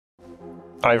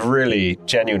I really,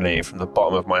 genuinely, from the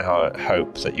bottom of my heart,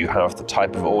 hope that you have the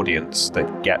type of audience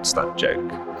that gets that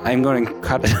joke. I'm going to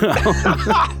cut it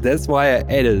out. That's why I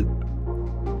edited.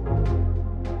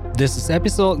 This is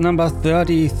episode number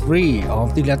 33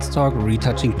 of the Let's Talk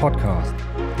Retouching podcast,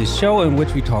 the show in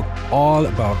which we talk all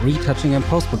about retouching and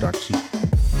post-production.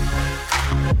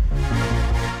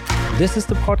 This is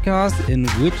the podcast in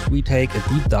which we take a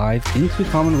deep dive into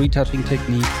common retouching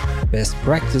techniques, best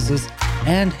practices,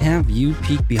 and have you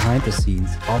peek behind the scenes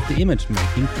of the image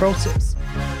making process.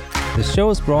 The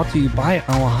show is brought to you by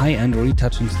our high-end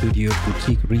retouching studio,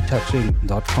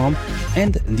 boutiqueretouching.com,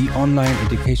 and the online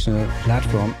educational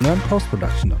platform,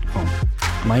 learnpostproduction.com.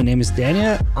 My name is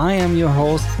Daniel, I am your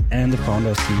host and the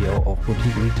founder CEO of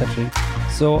Boutique Retouching,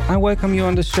 so I welcome you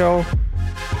on the show.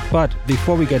 But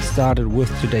before we get started with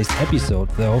today's episode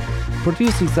though,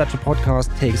 producing such a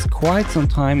podcast takes quite some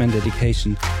time and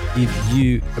dedication. If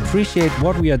you appreciate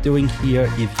what we are doing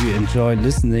here, if you enjoy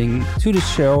listening to the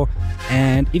show,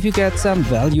 and if you get some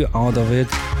value out of it,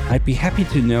 I'd be happy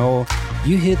to know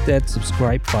you hit that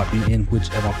subscribe button in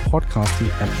whichever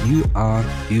podcasting app you are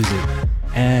using.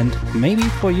 And maybe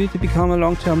for you to become a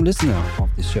long-term listener of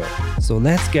the show. So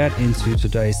let's get into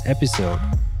today's episode.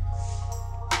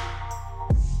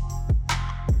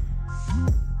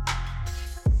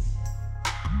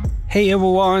 Hey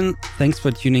everyone, thanks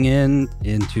for tuning in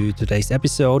into today's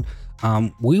episode.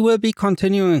 We will be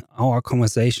continuing our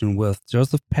conversation with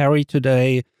Joseph Parry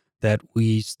today that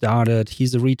we started.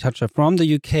 He's a retoucher from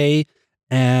the UK.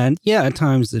 And yeah, at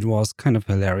times it was kind of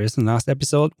hilarious in the last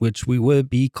episode, which we will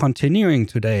be continuing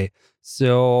today.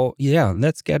 So yeah,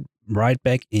 let's get right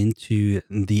back into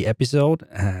the episode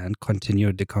and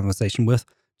continue the conversation with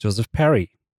Joseph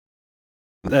Parry.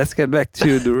 Let's get back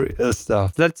to the real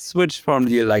stuff. Let's switch from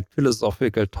the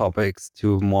philosophical topics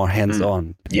to more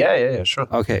hands-on. Yeah, sure.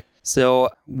 Okay, so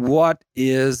what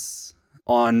is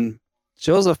on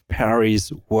Joseph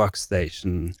Parry's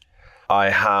workstation?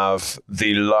 I have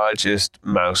the largest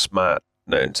mouse mat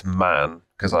known to man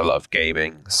because I love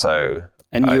gaming.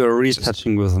 And you're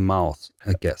retouching with a mouse,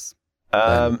 I guess.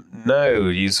 No,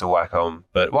 use a Wacom,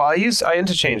 but I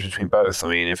interchange between both. I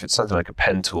mean, if it's something like a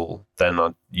pen tool, then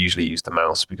I usually use the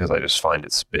mouse because I just find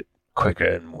it's a bit quicker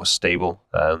and more stable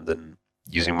than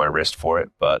using my wrist for it.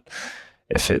 But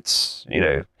if it's,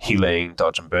 healing,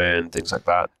 dodge and burn, things like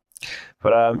that.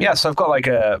 But so I've got like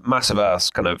a massive ass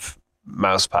kind of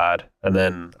mouse pad, and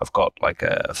then I've got like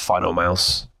a Final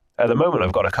mouse. At the moment,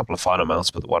 I've got a couple of Final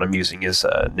mouse, but the one I'm using is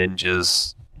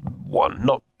Ninja's one,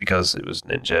 not because it was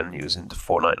Ninja and he was into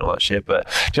Fortnite and all that shit, but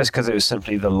just because it was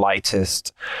simply the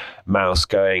lightest mouse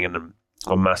going, and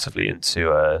I'm massively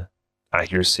into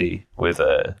accuracy with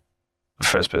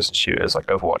first-person shooters like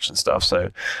Overwatch and stuff. So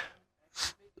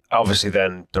obviously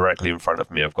then directly in front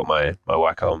of me I've got my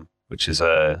Wacom, which is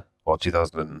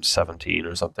 2017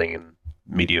 or something in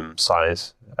medium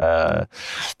size. Then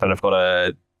I've got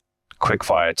a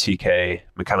Quickfire TK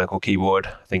mechanical keyboard.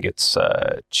 I think it's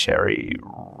cherry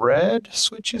red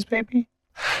switches, maybe.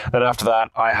 Then after that,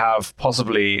 I have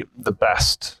possibly the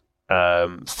best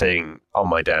thing on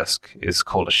my desk is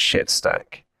called a Shit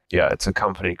Stack. Yeah, it's a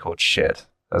company called Shit,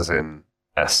 as in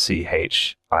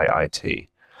SCHIIT.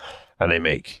 And they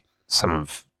make some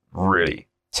really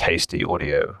tasty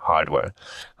audio hardware.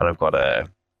 And I've got a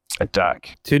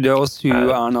DAC. To those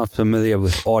who are not familiar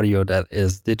with audio, that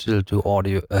is digital to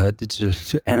audio, digital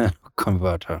to analog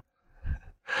converter.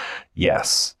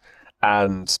 Yes.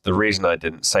 And the reason I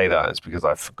didn't say that is because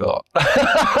I forgot.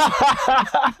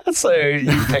 So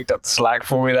you picked up the slack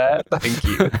for me there. Thank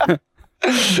you.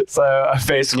 So I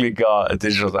basically got a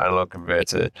digital to analog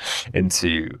converter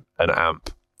into an amp,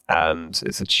 and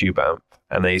it's a tube amp,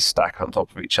 and they stack on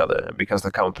top of each other. And because the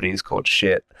company is called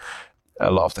Shit, a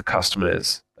lot of the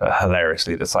customers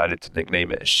hilariously decided to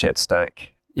nickname it a Shit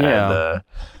Stack. Yeah,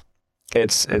 and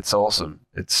it's awesome.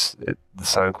 The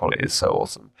sound quality is so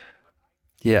awesome.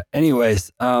 Yeah.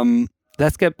 Anyways,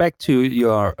 let's get back to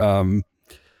your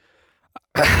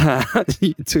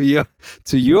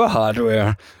to your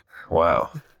hardware. Wow,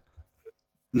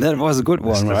 that was a good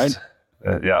one, right?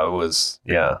 Yeah, it was.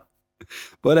 Yeah,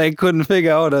 but I couldn't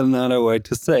figure out another way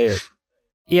to say it.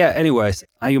 Yeah. Anyways,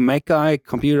 are you Mac guy,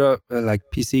 computer,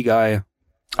 PC guy?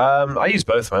 I use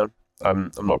both, man. I'm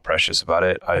not precious about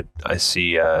it. I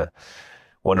see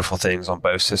wonderful things on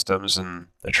both systems and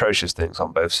atrocious things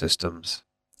on both systems.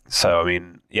 So I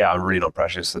mean, yeah, I'm really not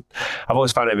precious. I've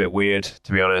always found it a bit weird,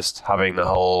 to be honest, having the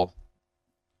whole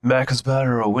Mac is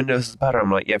better or Windows is better.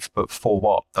 I'm like, yeah, but for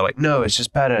what? They're like, no, it's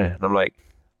just better. And I'm like,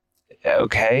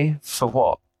 okay, for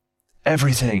what?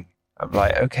 Everything. I'm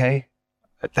like, okay,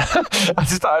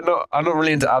 I'm not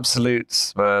really into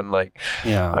absolutes, man. Like,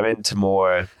 Yeah. I'm into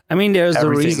more. I mean, there's a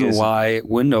Everything reason is- why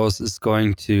Windows is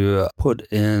going to put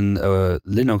in a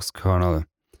Linux kernel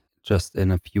just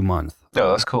in a few months.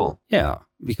 No, that's cool. Yeah,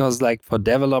 because like for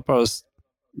developers,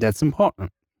 that's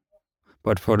important.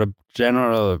 But for the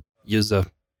general user,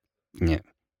 yeah.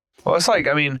 Well, it's like,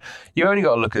 I mean, you only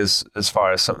got to look as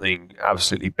far as something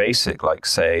absolutely basic, like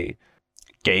say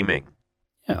gaming.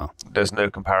 Yeah. There's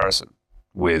no comparison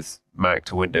with Mac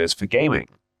to Windows for gaming.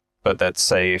 But let's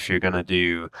say if you're going to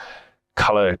do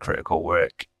color critical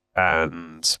work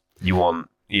and you want,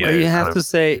 Well, you have to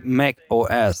say Mac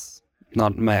OS,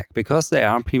 not Mac, because there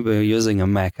are people using a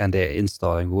Mac and they're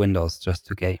installing Windows just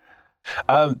to game.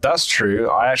 That's true.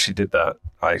 I actually did that.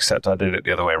 Except I did it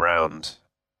the other way around.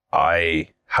 I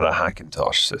had a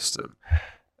Hackintosh system,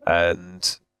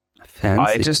 and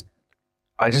Fancy.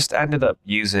 I just ended up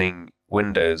using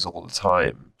Windows all the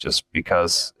time just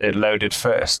because it loaded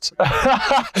first.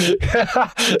 Yeah,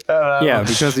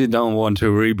 because you don't want to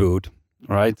reboot,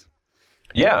 right?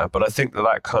 Yeah, but I think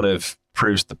that kind of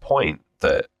proves the point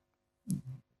that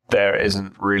there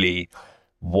isn't really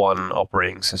one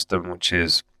operating system which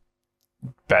is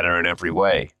better in every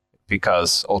way.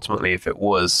 Because ultimately, if it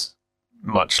was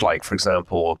much like, for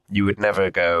example, you would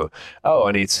never go, oh,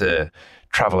 I need to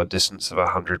travel a distance of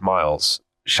 100 miles.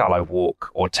 Shall I walk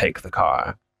or take the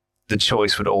car? The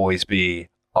choice would always be,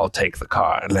 I'll take the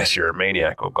car, unless you're a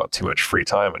maniac or got too much free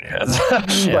time on your hands.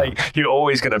 Yeah. Like, you're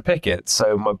always going to pick it.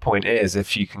 So my point is,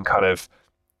 if you can kind of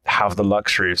have the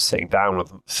luxury of sitting down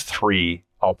with 3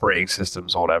 operating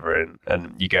systems or whatever,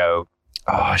 and you go,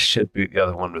 oh, I should boot the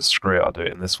other one, but screw it, I'll do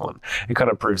it in this one. It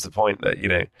kind of proves the point that,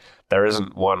 there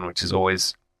isn't one which is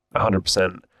always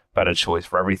 100% better choice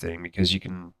for everything, because you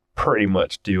can pretty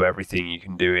much do everything you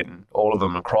can do in all of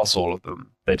them, across all of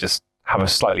them. They just have a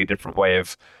slightly different way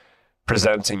of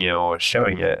presenting it or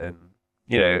showing it. And,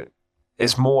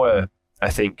 it's more, I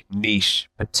think, niche,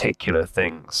 particular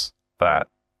things that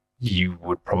you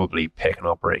would probably pick an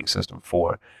operating system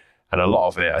for. And a lot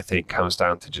of it, I think, comes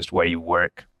down to just where you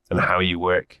work and how you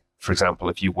work. For example,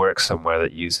 if you work somewhere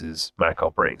that uses Mac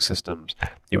operating systems,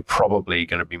 you're probably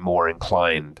going to be more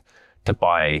inclined to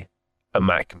buy a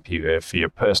Mac computer for your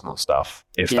personal stuff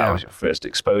if that Yeah. was your first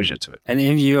exposure to it. And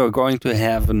if you are going to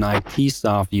have an IT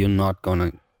staff, you're not going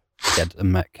to get a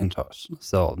Macintosh.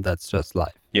 So that's just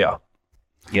life. Yeah.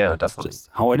 Yeah, definitely. Just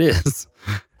how it is.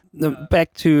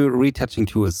 Back to retouching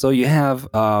tools. So you have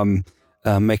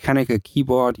a mechanical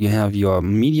keyboard, you have your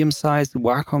medium-sized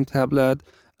Wacom tablet.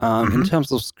 In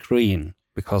terms of screen,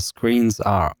 because screens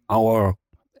are our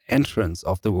entrance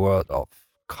of the world of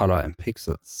color and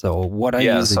pixels. So what are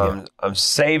you using? So I'm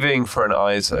saving for an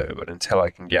ISO, but until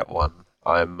I can get one,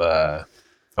 I'm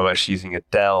actually using a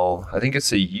Dell. I think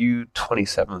it's a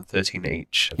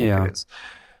U2713H. I think it is.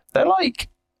 They're like,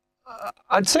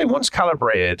 I'd say once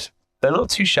calibrated, they're not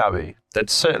too shabby. They're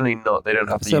certainly not. They don't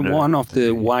have the one of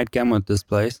the wide gamut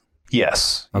displays.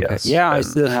 Yes. Okay. Yes. Yeah, I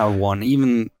still have one,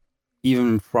 even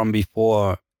from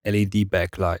before LED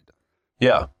backlight.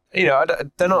 Yeah.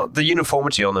 They're not. The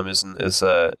uniformity on them isn't as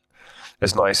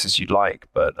nice as you'd like,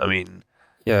 but I mean.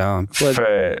 Yeah, I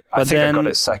think I got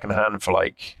it secondhand for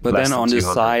like. But less then than on the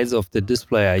 200. sides of the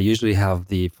display, I usually have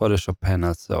the Photoshop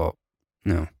panel. So,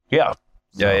 no. Yeah.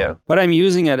 So, Yeah. But I'm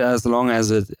using it as long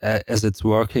as it's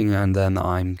working, and then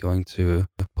I'm going to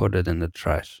put it in the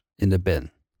trash, in the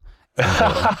bin.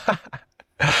 I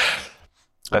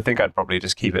think I'd probably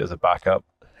just keep it as a backup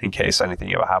in case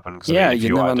anything ever happened. Yeah, if you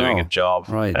you never are doing know. a job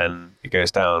Right. and it goes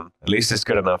down, at least it's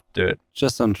good enough to do it.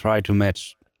 Just don't try to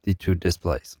match the two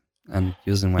displays and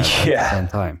using them at the same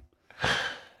time.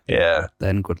 Yeah.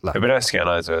 Then good luck. It'd be nice to get an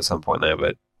ISO at some point there,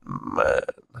 but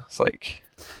it's like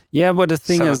Yeah, but the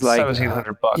thing is, like,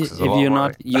 $1,700 is a if lot you're of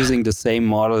not money. using the same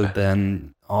model,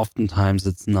 then oftentimes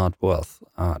it's not worth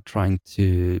trying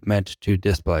to match two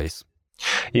displays.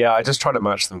 Yeah, I just try to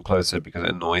match them closer because it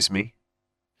annoys me.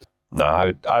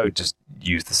 No, I would just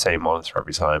use the same monitor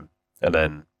every time. And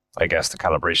then I guess the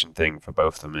calibration thing for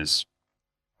both of them is,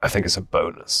 I think it's a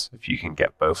bonus if you can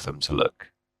get both of them to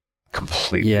look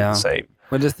completely the same.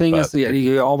 But the thing is,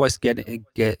 you always get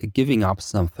giving up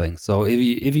something. So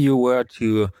if you were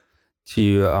to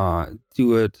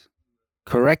do it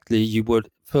correctly, you would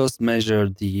first measure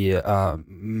the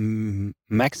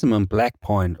maximum black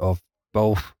point of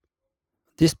both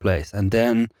displays, and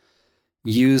then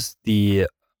use the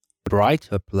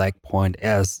brighter black point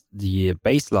as the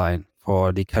baseline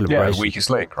for the calibration. Yeah, weakest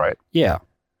link, right? Yeah.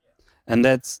 And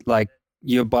that's like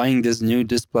you're buying this new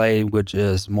display, which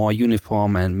is more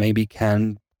uniform and maybe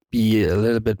can be a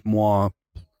little bit more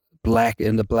black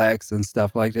in the blacks and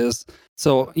stuff like this.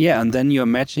 So yeah, and then you're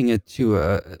matching it to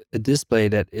a display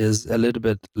that is a little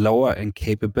bit lower in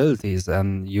capabilities,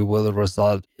 and you will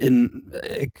result in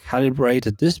a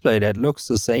calibrated display that looks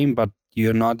the same, but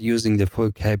you're not using the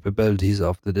full capabilities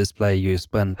of the display you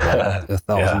spent like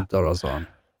 $1,000 on.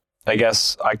 I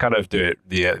guess I kind of do it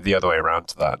the other way around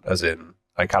to that, as in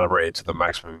I calibrate it to the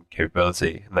maximum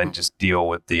capability and then just deal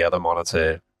with the other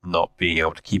monitor not being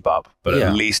able to keep up, but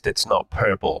at least it's not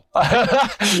purple.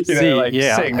 As long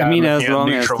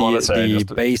as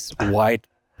the base white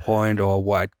point or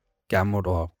white gamut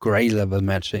or gray level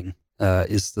matching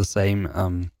is the same,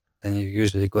 then you're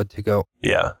usually good to go.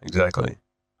 Yeah, exactly.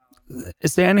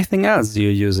 Is there anything else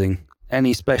you're using?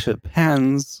 Any special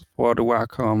pens for the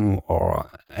Wacom or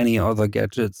any other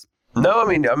gadgets? No, I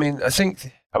mean, I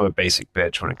think I'm a basic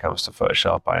bitch when it comes to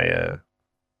Photoshop. I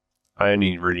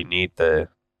only really need the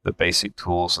basic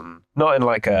tools, and not in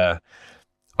like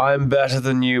I'm better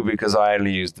than you because I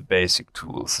only use the basic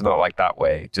tools. Not like that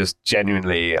way. Just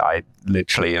genuinely, I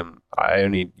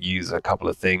only use a couple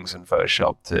of things in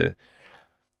Photoshop to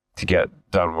get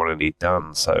done what I need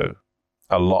done. So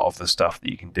a lot of the stuff that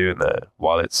you can do in there,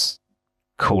 while it's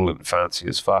cool and fancy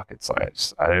as fuck, it's like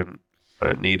I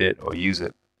don't need it or use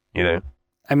it, you know.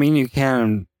 I mean, you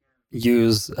can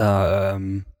use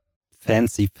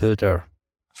fancy filter.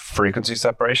 Frequency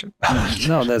separation?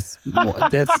 No, that's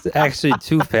actually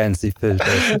too fancy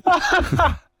filters.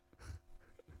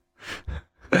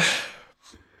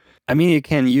 I mean, you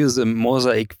can use a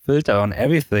mosaic filter on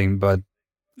everything, but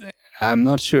I'm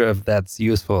not sure if that's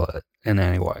useful in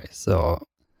any way. So,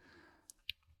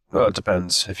 well, it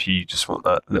depends if you just want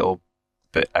that little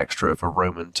bit extra of a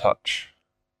Roman touch.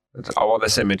 I want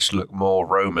this image to look more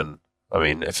Roman. I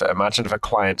mean, imagine if a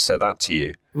client said that to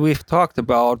you. We've talked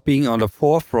about being on the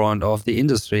forefront of the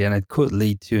industry, and it could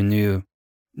lead to a new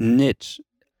niche.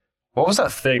 What was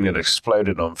that thing that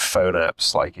exploded on phone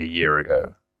apps like a year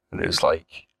ago? And it was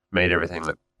like, made everything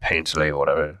look painterly or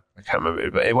whatever. I can't remember,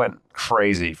 but it went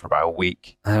crazy for about a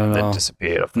week. I don't know. And then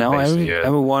disappeared off the now face of the earth.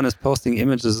 Everyone is posting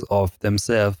images of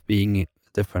themselves being a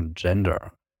different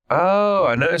gender. Oh,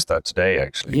 I noticed that today,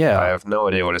 actually. Yeah. I have no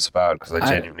idea what it's about because I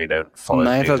genuinely don't follow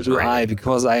Neither news do or I, anything.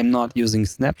 because I'm not using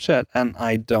Snapchat and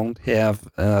I don't have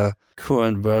a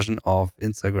current version of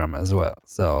Instagram as well.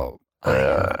 So I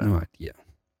have no idea.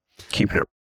 Keeping it.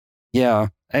 Yeah.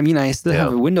 I mean, I still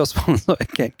have a Windows phone, so I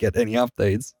can't get any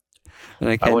updates. And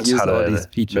I can't use all these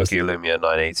features. Nokia Lumia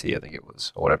 980, I think it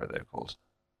was, or whatever they're called.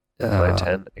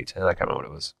 910, 810, I can't remember what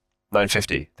it was.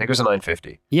 950. I think it was a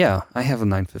 950. Yeah, I have a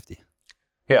 950.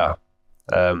 Yeah.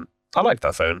 I liked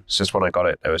that phone. It's just when I got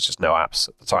it, there was just no apps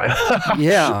at the time.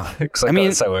 Yeah. Because I got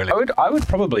it so early. I would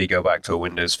probably go back to a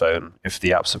Windows phone if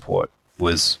the app support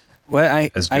was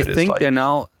as good I think as, they're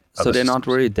now, so they're not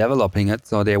really developing it.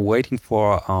 So they're waiting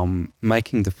for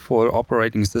making the full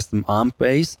operating system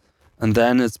ARM-based. And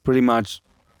then it's pretty much,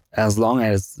 as long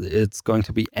as it's going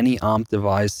to be any ARM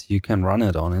device, you can run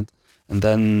it on it. And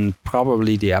then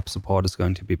probably the app support is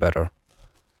going to be better.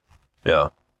 Yeah.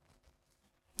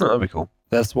 Oh, that'd be cool.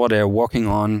 That's what they're working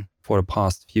on for the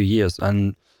past few years.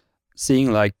 And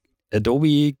seeing like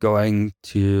Adobe going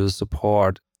to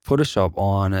support Photoshop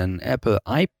on an Apple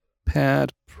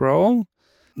iPad Pro,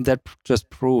 that just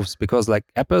proves, because like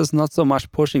Apple is not so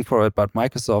much pushing for it, but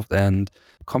Microsoft and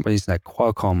companies like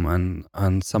Qualcomm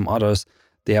and some others,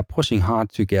 they are pushing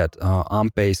hard to get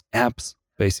ARM-based apps,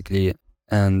 basically.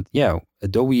 And yeah,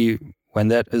 Adobe, when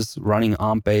that is running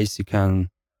ARM-based, you can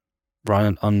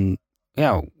run it on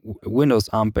Windows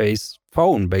ARM-based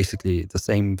phone, basically the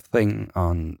same thing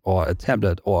on, or a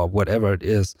tablet or whatever it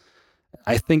is.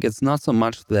 I think it's not so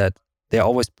much that they're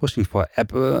always pushing for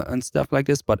Apple and stuff like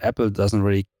this, but Apple doesn't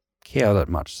really care that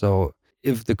much. So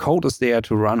if the code is there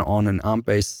to run on an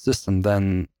ARM-based system,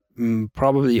 then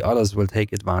probably others will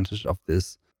take advantage of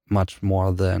this much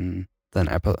more than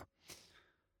Apple.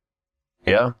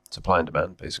 Yeah, supply and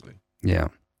demand, basically. Yeah.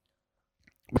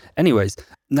 Anyways,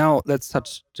 now let's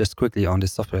touch just quickly on the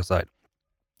software side.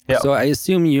 Yeah. So I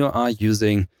assume you are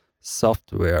using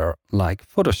software like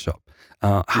Photoshop.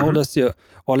 How does your,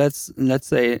 or let's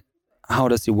say, how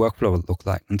does your workflow look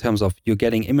like in terms of you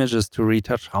getting images to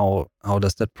retouch? How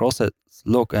does that process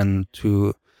look, and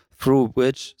through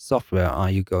which software are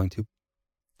you going to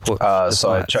put?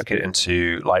 So I chuck it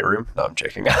into Lightroom. No, I'm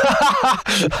joking.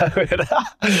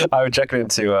 I would chuck it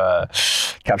into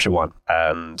Capture One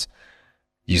and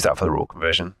use that for the raw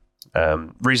conversion.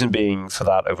 Reason being for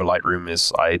that over Lightroom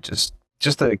is I just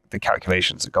the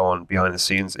calculations that go on behind the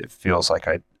scenes. It feels like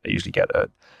I usually get a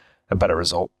better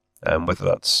result. Whether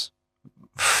that's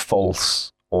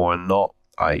false or not,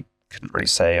 I couldn't really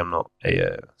say. I'm not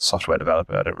a software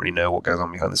developer. I don't really know what goes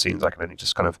on behind the scenes. I can only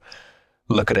just kind of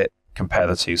look at it, compare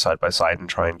the two side by side, and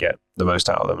try and get the most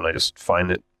out of them. And I just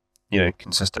find it,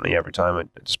 consistently every time.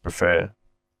 I just prefer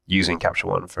using Capture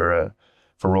One for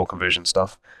raw conversion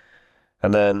stuff,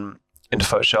 and then into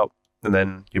Photoshop, and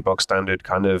then your bog standard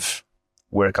kind of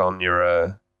work on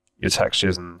your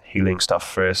textures and healing stuff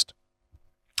first.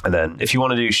 And then if you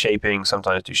want to do shaping,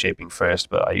 sometimes do shaping first,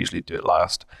 but I usually do it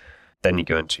last. Then you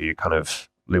go into your kind of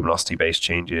luminosity-based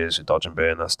changes, dodge and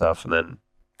burn, that stuff, and then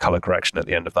color correction at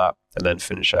the end of that, and then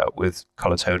finish out with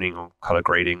color toning or color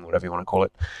grading, whatever you want to call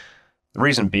it. The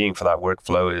reason being for that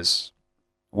workflow is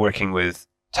working with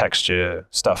texture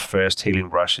stuff first. Healing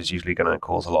brush is usually going to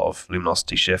cause a lot of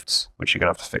luminosity shifts, which you're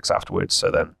going to have to fix afterwards. So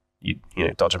then you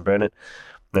dodge and burn it.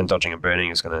 And then dodging and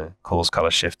burning is going to cause color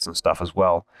shifts and stuff as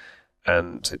well.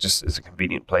 And it just is a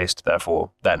convenient place to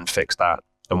therefore then fix that.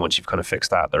 And once you've kind of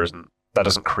fixed that, that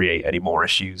doesn't create any more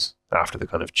issues after the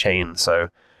kind of chain. So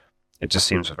it just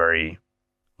seems a very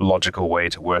logical way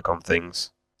to work on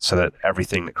things, so that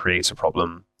everything that creates a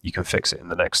problem, you can fix it in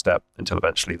the next step until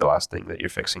eventually the last thing that you're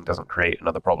fixing doesn't create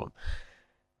another problem.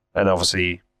 And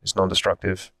obviously it's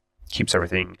non-destructive, keeps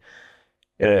everything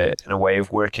in a way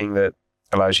of working that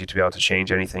allows you to be able to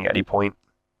change anything at any point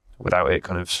without it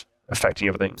kind of affecting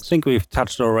everything. I think we've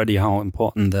touched already how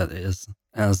important that is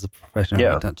as a professional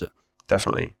retoucher.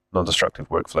 Definitely. Non-destructive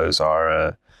workflows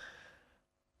are,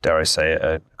 dare I say it,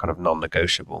 a kind of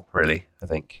non-negotiable, really. I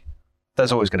think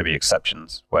there's always going to be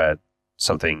exceptions where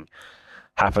something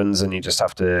happens and you just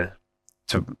have to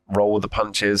roll with the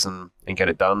punches and get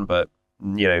it done. But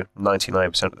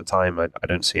 99% of the time, I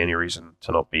don't see any reason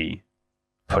to not be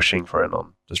pushing for a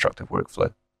non-destructive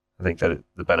workflow. I think that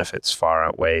the benefits far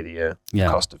outweigh the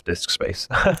cost of disk space.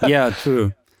 Yeah,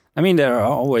 true. I mean, there are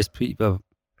always people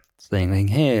saying, like,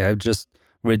 hey, I just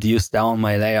reduced down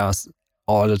my layers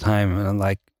all the time. And I'm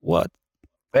like, what?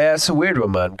 Yeah, it's a weird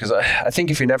one, man, because I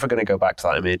think if you're never going to go back to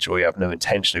that image, or you have no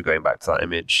intention of going back to that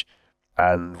image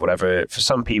and whatever, for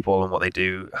some people and what they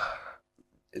do,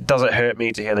 does it hurt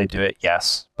me to hear they do it?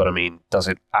 Yes. But I mean, does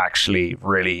it actually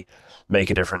really make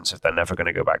a difference if they're never going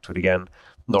to go back to it again?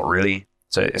 Not really.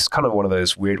 So it's kind of one of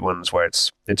those weird ones where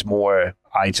it's more,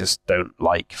 I just don't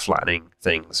like flattening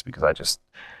things, because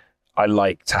I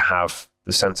like to have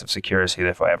the sense of security that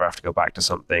if I ever have to go back to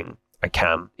something, I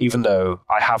can. Even though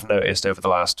I have noticed over the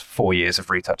last 4 years of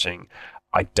retouching,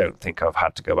 I don't think I've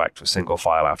had to go back to a single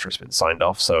file after it's been signed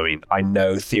off. So, I mean, I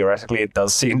know theoretically it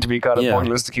does seem to be kind of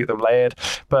pointless to keep them layered,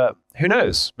 but who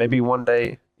knows? Maybe one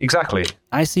day. Exactly.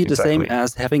 I see the same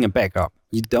as having a backup.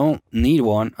 You don't need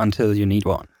one until you need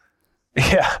one.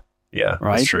 Yeah,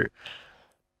 right? That's true.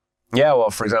 Yeah, well,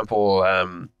 for example,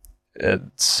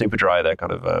 Superdry, they're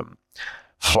kind of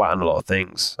flatten a lot of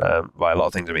things. By a lot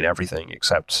of things, I mean everything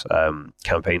except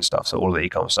campaign stuff. So all of the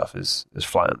e-com stuff is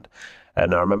flattened.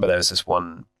 And I remember there was this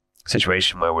one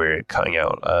situation where we were cutting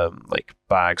out like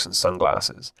bags and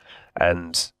sunglasses,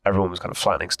 and everyone was kind of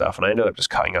flattening stuff. And I ended up just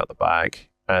cutting out the bag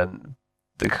and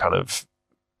the kind of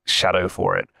shadow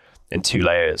for it in 2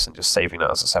 layers and just saving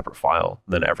that as a separate file.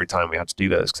 And then every time we had to do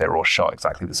those, because they were all shot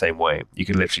exactly the same way, you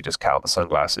could literally just cut out the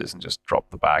sunglasses and just drop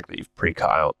the bag that you've pre-cut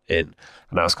out in.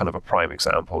 And that was kind of a prime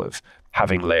example of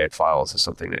having layered files is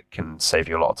something that can save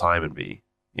you a lot of time and be,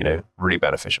 really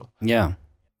beneficial. Yeah.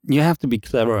 You have to be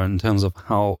clever in terms of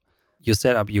how you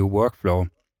set up your workflow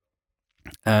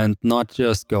and not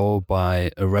just go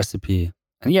by a recipe.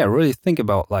 And really think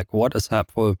about like what is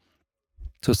helpful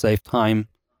to save time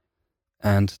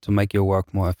and to make your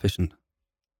work more efficient.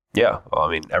 Yeah, well,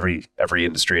 I mean, every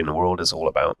industry in the world is all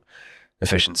about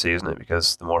efficiency, isn't it?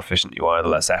 Because the more efficient you are, the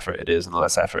less effort it is, and the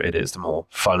less effort it is, the more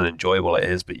fun and enjoyable it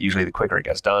is. But usually the quicker it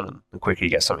gets done, and the quicker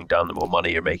you get something done, the more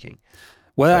money you're making.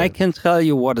 Well, I can tell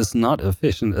you what is not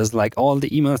efficient is like all the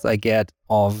emails I get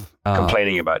of...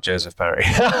 complaining about Joseph Parry.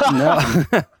 No.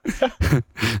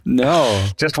 No.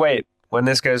 Just wait. When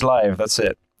this goes live, that's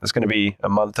it. It's going to be a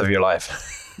month of your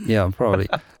life. Yeah, probably.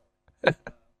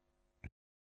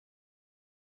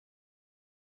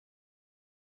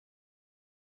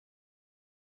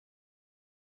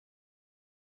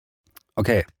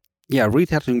 Okay. Yeah,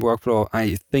 retouching workflow,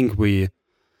 I think we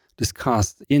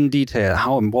discussed in detail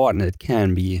how important it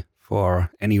can be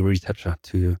for any retoucher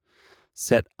to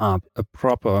set up a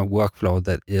proper workflow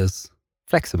that is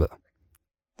flexible.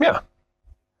 Yeah.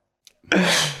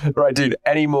 Right, dude.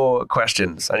 Any more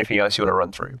questions? Anything else you want to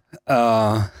run through?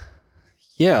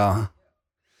 Yeah.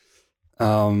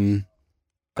 I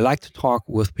like to talk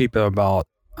with people about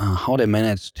how they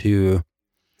manage to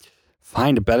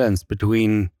find a balance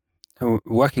between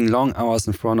working long hours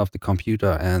in front of the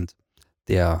computer and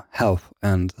their health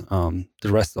and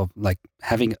the rest of like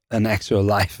having an actual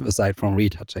life aside from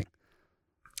retouching.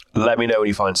 Let me know when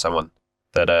you find someone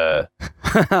that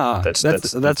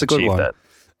that's a good one.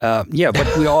 Yeah,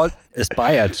 but we all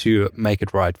aspire to make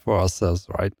it right for ourselves,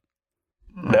 right?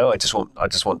 No, I just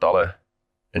want dollar,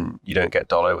 and you don't get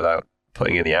dollar without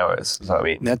putting in the hours. That's what I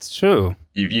mean. That's true.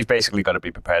 You've basically got to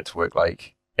be prepared to work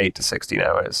like 8 to 16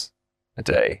 hours a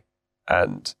day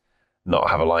and not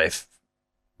have a life.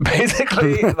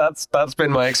 Basically, that's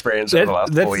been my experience over the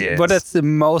last 4 years. But that's the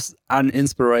most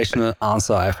uninspirational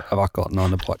answer I've ever gotten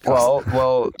on the podcast.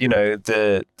 Well, you know,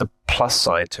 the plus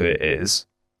side to it is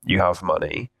you have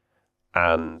money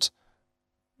and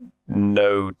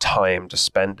no time to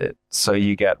spend it, so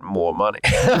you get more money.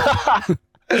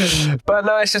 But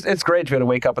no, it's great to be able to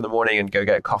wake up in the morning and go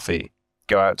get coffee,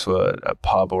 go out to a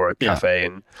pub or a cafe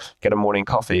and get a morning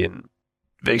coffee and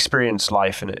experience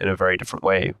life in a very different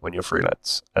way when you're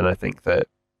freelance. And I think that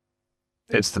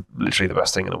it's literally the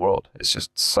best thing in the world. It's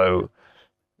just so...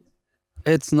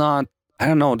 It's not, I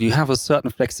don't know, do you have a certain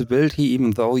flexibility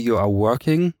even though you are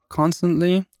working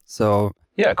constantly? So...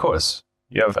 Yeah, of course.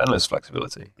 You have endless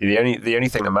flexibility. The only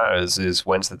thing that matters is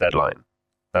when's the deadline.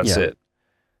 That's it.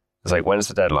 It's like, when's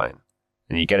the deadline?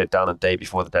 And you get it done a day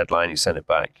before the deadline, you send it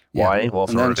back. Yeah. Why? Well,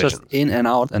 for and then revisions. Just in and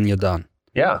out and you're done.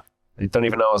 Yeah. You don't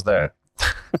even know I was there.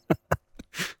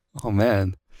 Oh,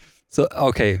 man. So,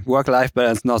 okay, work-life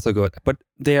balance, not so good. But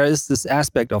there is this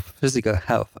aspect of physical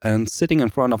health, and sitting in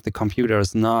front of the computer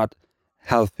is not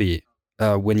healthy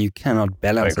when you cannot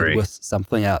balance it with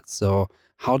something else. So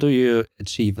how do you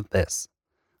achieve this?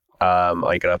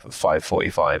 I get up at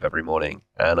 5:45 every morning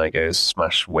and I go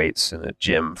smash weights in a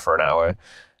gym for an hour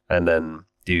and then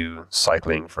do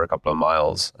cycling for a couple of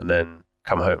miles and then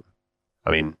come home. I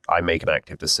mean, I make an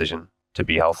active decision to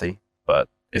be healthy, but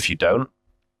if you don't,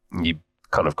 you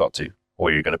kind of got to,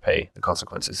 or you're going to pay the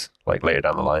consequences like later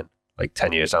down the line, like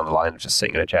 10 years down the line of just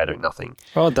sitting in a chair doing nothing.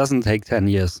 Well, it doesn't take 10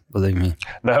 years, believe me.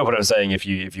 No, but I'm saying if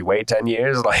you wait 10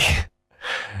 years, like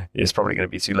it's probably going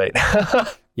to be too late.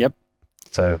 Yep.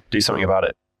 So do something about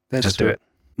it. Just do it.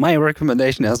 My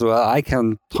recommendation as well, I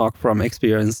can talk from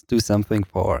experience, do something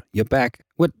for your back.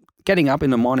 Getting up in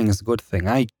the morning is a good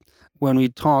thing. When we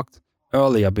talked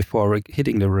earlier before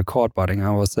hitting the record button,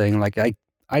 I was saying like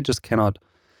I just cannot,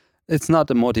 it's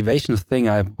not a motivation thing,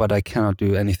 but I cannot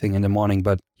do anything in the morning.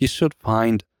 But you should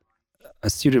find a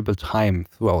suitable time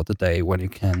throughout the day when you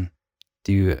can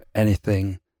do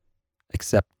anything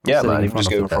except yeah, man, even just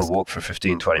go for a walk for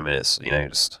 15, 20 minutes, you know,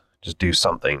 just do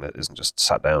something that isn't just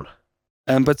sat down.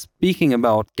 But speaking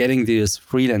about getting this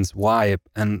freelance vibe,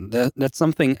 and that's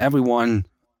something everyone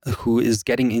who is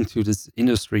getting into this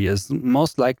industry is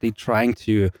most likely trying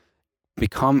to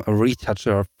become a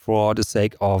retoucher for the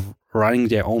sake of running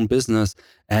their own business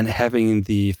and having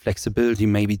the flexibility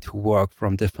maybe to work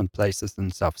from different places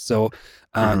and stuff. So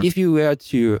if you were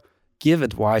to give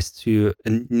advice to a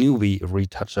newbie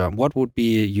retoucher, what would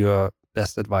be your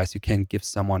best advice you can give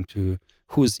someone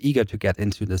who's eager to get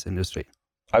into this industry?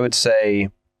 I would say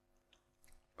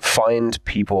find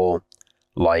people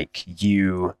like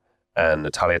you and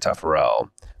Natalia Taffarel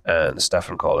and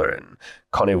Stefan Koller and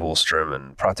Connie Wallström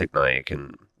and Pratik Naik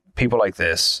and people like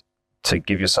this to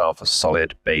give yourself a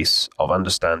solid base of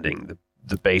understanding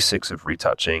the basics of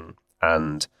retouching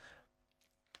and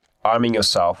arming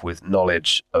yourself with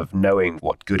knowledge of knowing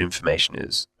what good information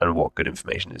is and what good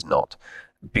information is not.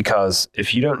 Because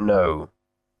if you don't know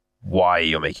why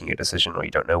you're making a decision or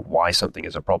you don't know why something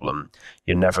is a problem,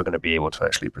 you're never going to be able to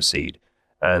actually proceed.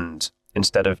 And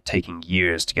instead of taking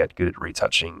years to get good at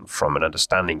retouching from an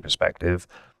understanding perspective,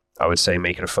 I would say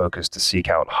make it a focus to seek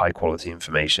out high quality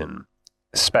information,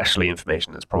 especially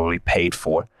information that's probably paid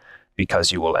for,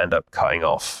 because you will end up cutting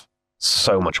off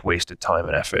so much wasted time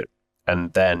and effort.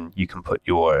 And then you can put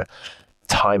your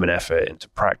time and effort into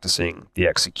practicing the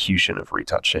execution of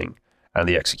retouching and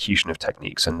the execution of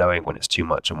techniques and knowing when it's too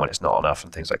much and when it's not enough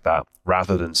and things like that,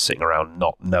 rather than sitting around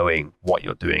not knowing what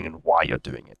you're doing and why you're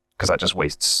doing it, because that just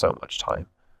wastes so much time.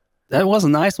 That was a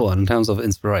nice one in terms of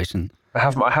inspiration. I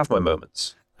have my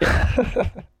moments. I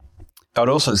would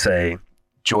also say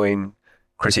join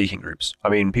critiquing groups. I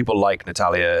mean, people like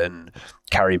Natalia and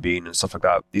Carrie Bean and stuff like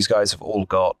that, these guys have all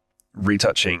got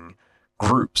retouching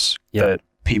groups that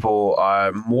people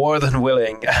are more than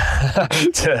willing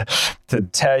to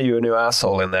tear you a new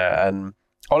asshole in there. And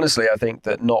honestly, I think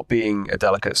that not being a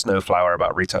delicate snowflower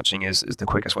about retouching is the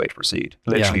quickest way to proceed.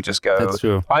 Literally just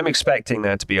go, I'm expecting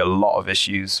there to be a lot of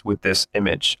issues with this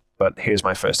image, but here's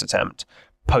my first attempt.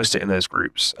 Post it in those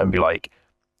groups and be like,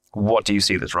 what do you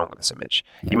see that's wrong with this image?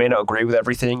 You may not agree with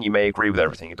everything. You may agree with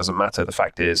everything. It doesn't matter. The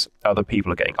fact is, other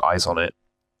people are getting eyes on it.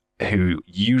 who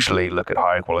usually look at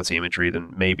higher quality imagery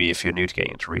than maybe if you're new to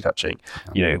getting into retouching,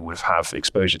 would have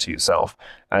exposure to yourself.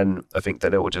 And I think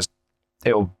that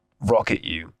it'll rocket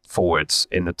you forwards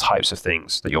in the types of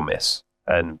things that you'll miss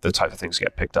and the type of things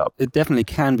get picked up. It definitely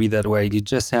can be that way. You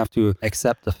just have to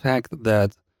accept the fact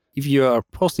that if you are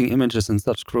posting images in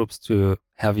such groups to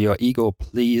have your ego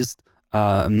pleased,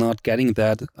 not getting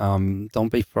that,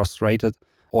 don't be frustrated.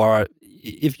 Or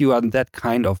if you are that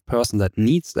kind of person that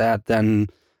needs that, then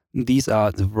these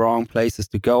are the wrong places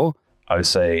to go. I would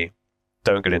say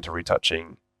don't get into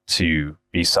retouching to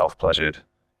be self-pleasured,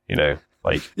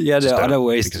 like there are other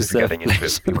ways to if you're getting into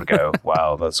it, people go,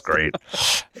 wow, that's great.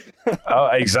 Oh,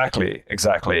 exactly.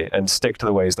 And stick to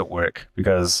the ways that work,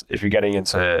 because if you're getting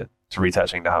into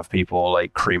retouching to have people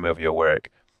like cream over your work,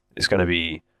 it's going to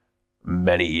be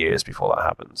many years before that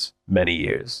happens. Many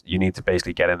years. You need to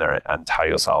basically get in there and tell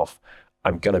yourself,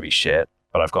 I'm going to be shit,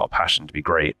 but I've got a passion to be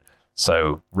great.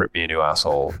 So rip me a new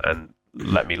asshole and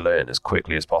let me learn as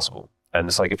quickly as possible. And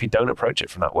it's like, if you don't approach it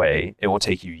from that way, it will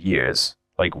take you years,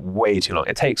 like way too long.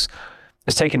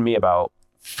 It's taken me about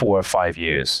 4 or 5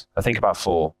 years, I think about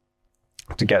 4,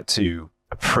 to get to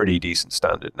a pretty decent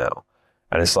standard now.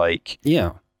 And it's like,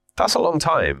 that's a long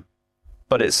time,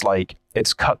 but it's like,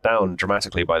 it's cut down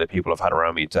dramatically by the people I've had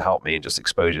around me to help me and just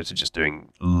exposure to just doing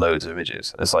loads of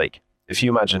images. And it's like, if you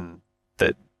imagine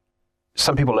that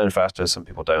some people learn faster, some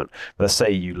people don't. But let's say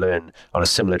you learn on a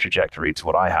similar trajectory to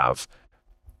what I have,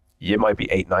 it might be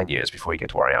 8-9 years before you get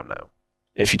to where I am now,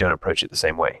 if you don't approach it the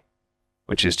same way,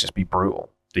 which is just be brutal,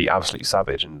 be absolutely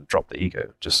savage and drop the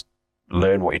ego. Just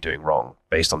learn what you're doing wrong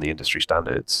based on the industry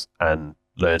standards and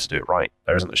learn to do it right.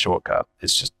 There isn't a shortcut.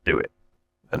 It's just do it.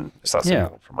 And it's that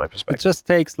simple from my perspective. It just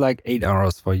takes like 8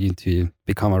 hours for you to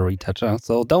become a retoucher.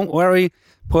 So don't worry,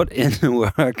 put in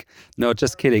the work. No,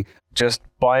 just kidding. Just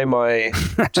buy my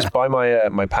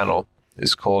my panel.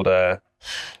 It's called.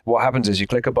 What happens is you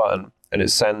click a button and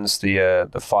it sends the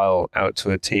file out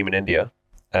to a team in India,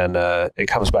 and it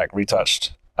comes back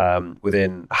retouched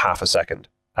within half a second,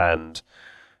 and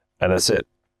that's it.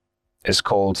 It's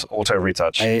called auto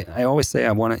retouch. I always say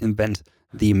I want to invent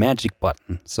the magic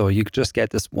button. So you just get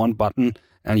this one button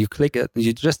and you click it.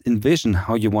 You just envision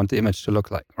how you want the image to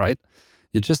look like, right?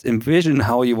 You just envision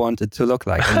how you want it to look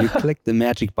like, and you click the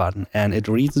magic button, and it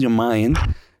reads your mind,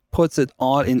 puts it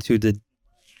all into the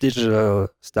digital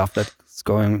stuff that's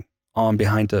going on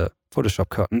behind the Photoshop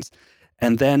curtains.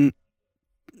 And then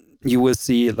you will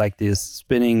see like this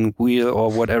spinning wheel or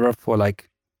whatever for like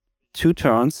 2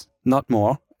 turns, not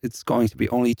more. It's going to be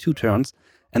only 2 turns.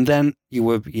 And then you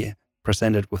will be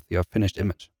presented with your finished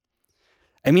image.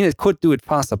 I mean, it could do it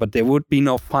faster, but there would be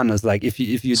no fun. It's like if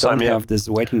you don't have this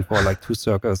waiting for like 2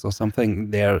 circles or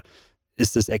something, there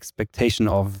is this expectation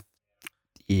of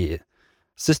the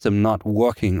system not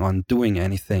working on doing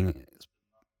anything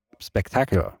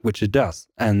spectacular, which it does.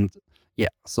 And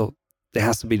so there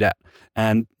has to be that.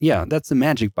 And that's the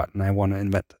magic button I want to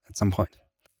invent at some point.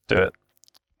 Do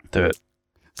it.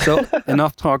 So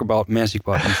enough talk about magic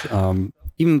buttons.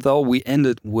 Even though we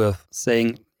ended with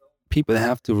saying people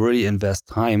have to really invest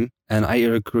time, and I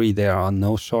agree there are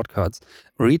no shortcuts.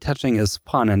 Retouching is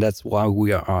fun, and that's why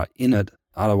we are in it.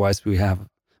 Otherwise, we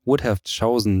would have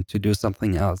chosen to do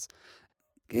something else.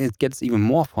 It gets even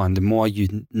more fun the more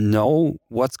you know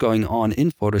what's going on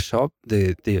in Photoshop,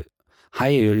 the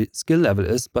higher your skill level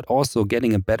is, but also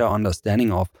getting a better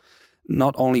understanding of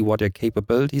not only what your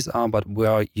capabilities are, but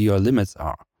where your limits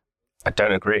are. I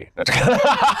don't agree.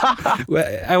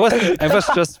 Well, I was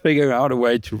just figuring out a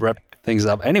way to wrap things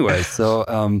up anyway. So,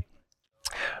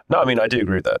 no, I mean, I do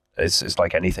agree with that. It's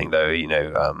like anything, though.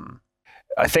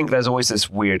 I think there's always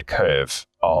this weird curve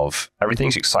of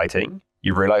everything's exciting.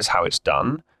 You realize how it's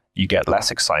done. You get less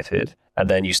excited, and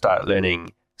then you start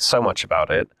learning so much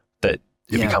about it that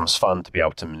it becomes fun to be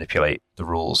able to manipulate the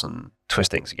rules and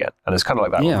twist things again. And it's kind of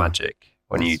like that with magic.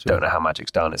 When you don't know how magic's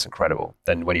done, it's incredible.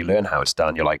 Then when you learn how it's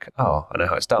done, you're like, oh, I know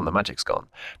how it's done. The magic's gone.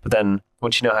 But then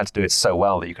once you know how to do it so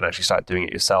well that you can actually start doing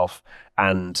it yourself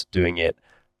and doing it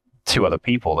to other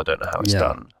people that don't know how it's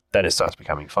done, then it starts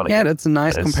becoming fun again. Yeah, that's a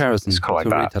nice comparison. It's kind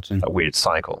of like that weird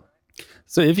cycle.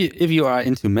 So if you are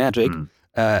into magic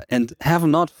and have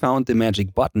not found the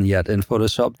magic button yet in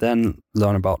Photoshop, then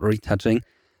learn about retouching.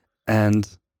 And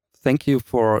thank you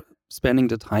for spending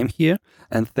the time here.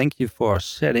 And thank you for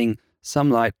shedding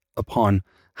some light upon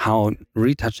how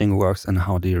retouching works and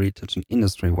how the retouching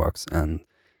industry works. And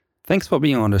thanks for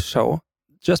being on the show.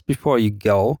 Just before you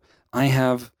go, I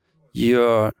have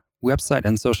your website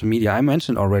and social media. I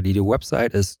mentioned already the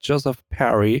website is Joseph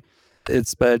Parry. It's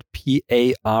spelled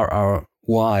PARRY.co.uk.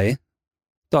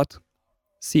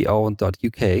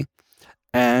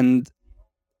 And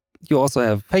You also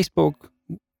have Facebook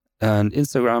and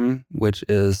Instagram, which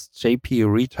is JP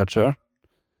Retoucher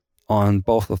on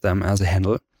both of them as a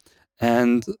handle.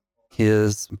 And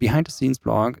his behind the scenes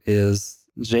blog is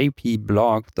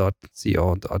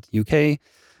jpblog.co.uk.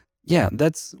 Yeah,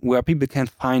 that's where people can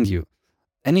find you.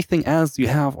 Anything else you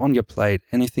have on your plate,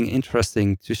 anything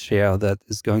interesting to share that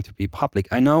is going to be public?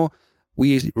 I know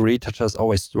we retouchers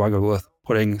always struggle with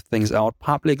putting things out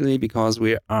publicly because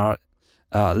we are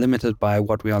limited by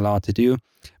what we are allowed to do.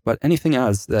 But anything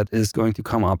else that is going to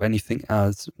come up, anything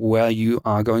else where you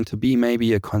are going to be,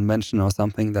 maybe a convention or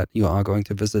something that you are going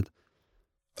to visit?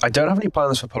 I don't have any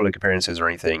plans for public appearances or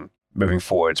anything moving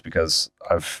forwards because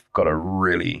I've got a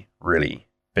really, really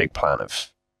big plan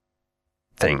of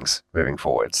things moving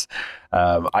forwards.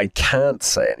 I can't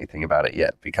say anything about it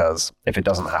yet because if it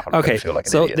doesn't happen, I'm going to feel like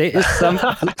an idiot. There is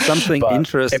something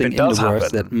interesting in the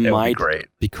works that might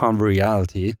become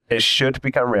reality. It should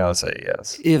become reality,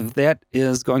 yes. If that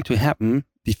is going to happen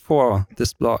before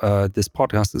this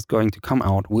podcast is going to come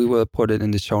out, we will put it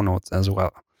in the show notes as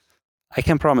well. I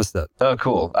can promise that. Oh,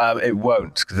 cool. It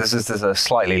won't, because this is a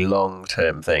slightly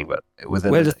long-term thing, but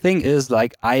within... Well, the thing is,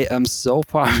 like, I am so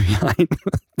far behind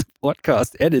the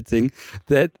podcast editing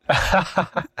that...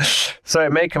 So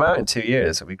it may come out in 2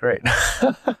 years. It'll be great.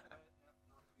 Yeah,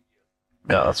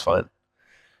 that's fine.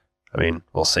 I mean,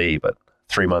 we'll see, but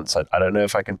 3 months, I don't know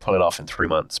if I can pull it off in 3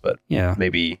 months, but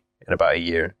maybe in about a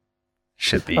year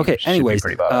should be, okay, anyways,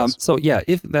 pretty badass. So yeah,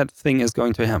 if that thing is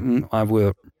going to happen, I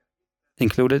will...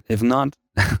 included. If not,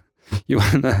 you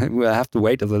will have to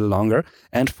wait a little longer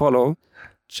and follow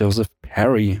Joseph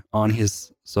Perry on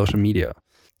his social media.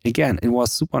 Again, it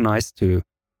was super nice to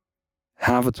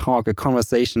have a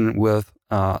conversation with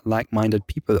like-minded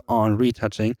people on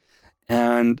retouching.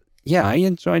 And yeah, I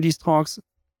enjoy these talks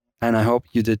and I hope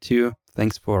you did too.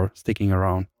 Thanks for sticking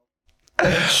around.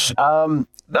 No,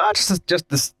 just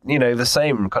this, the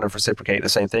same, kind of reciprocate the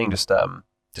same thing. Just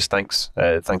thanks.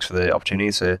 Thanks for the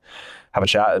opportunity to have a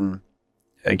chat and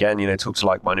again, talk to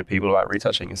like-minded people about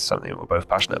retouching is something that we're both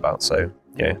passionate about. So,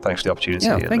 thanks for the opportunity.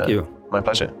 Yeah, thank you. My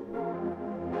pleasure.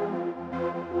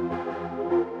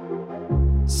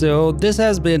 So this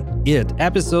has been it.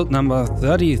 Episode number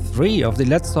 33 of the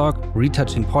Let's Talk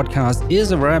Retouching podcast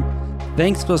is a wrap.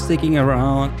 Thanks for sticking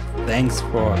around. Thanks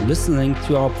for listening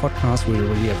to our podcast. We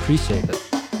really appreciate it.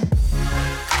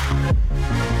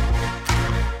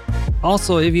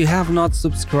 Also, if you have not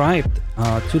subscribed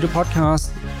to the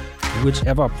podcast,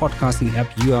 whichever podcasting app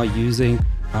you are using,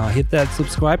 hit that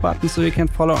subscribe button so you can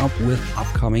follow up with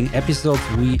upcoming episodes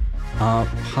we are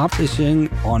publishing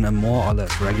on a more or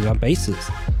less regular basis.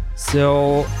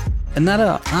 So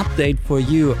another update for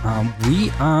you,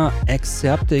 we are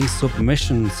accepting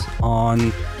submissions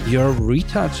on your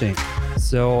retouching.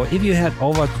 So if you head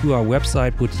over to our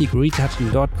website,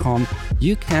 boutiqueretouching.com,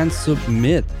 you can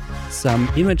submit some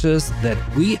images that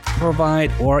we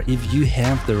provide, or if you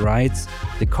have the rights,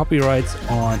 the copyrights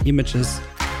on images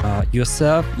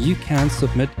yourself, you can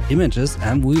submit images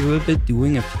and we will be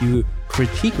doing a few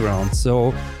critique rounds.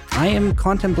 So I am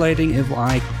contemplating if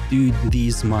I do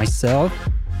these myself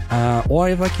or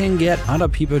if I can get other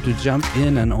people to jump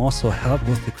in and also help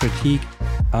with the critique.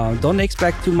 Don't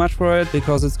expect too much for it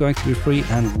because it's going to be free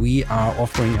and we are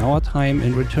offering our time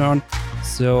in return.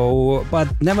 So,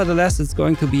 but nevertheless, it's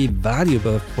going to be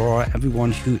valuable for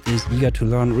everyone who is eager to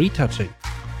learn retouching.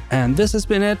 And this has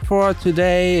been it for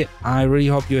today. I really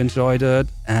hope you enjoyed it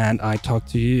and I talk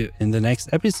to you in the next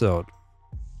episode.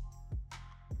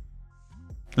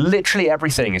 Literally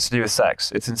everything is to do with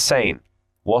sex. It's insane.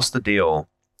 What's the deal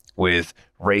with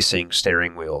racing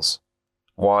steering wheels?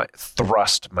 Why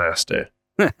Thrustmaster?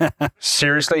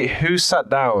 Seriously, who sat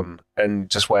down and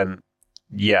just went,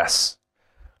 yes,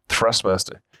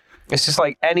 Thrustmaster? It's just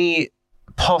like any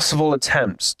possible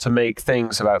attempts to make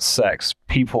things about sex,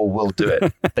 people will do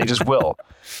it. They just will.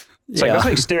 It's like, let's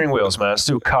make steering wheels, man. Let's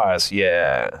do cars.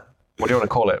 Yeah. What do you want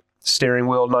to call it? Steering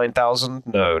wheel 9000?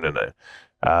 No.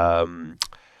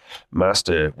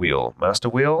 Master wheel,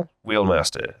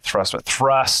 wheelmaster,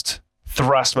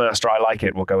 Thrustmaster. I like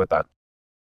it. We'll go with that.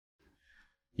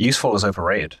 Useful is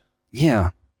overrated. Yeah.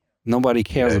 Nobody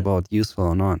cares about useful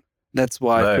or not. That's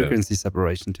why frequency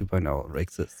separation 2.0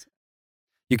 exists.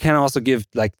 You can also give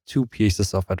like 2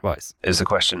 pieces of advice. Is the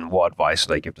question, what advice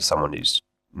would I give to someone who's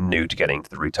new to getting into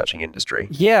the retouching industry?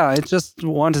 Yeah, I just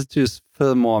wanted to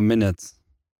fill more minutes.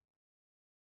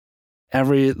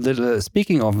 Every little,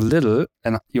 speaking of little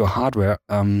and your hardware,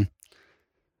 no,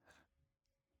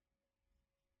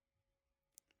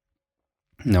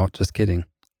 just kidding.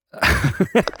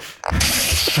 I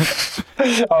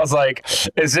was like,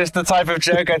 is this the type of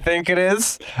joke I think it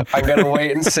is? I'm going to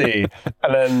wait and see.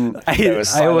 And then there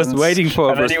was I was silence. waiting for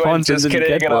a And then you went, response and just didn't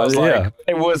kidding. get And I was one. like,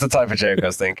 it was the type of joke I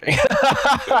was thinking.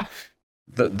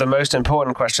 The most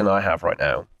important question I have right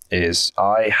now is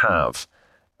I have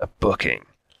a booking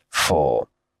for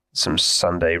some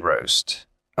Sunday roast.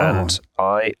 And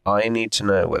I need to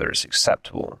know whether it's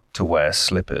acceptable to wear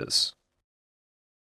slippers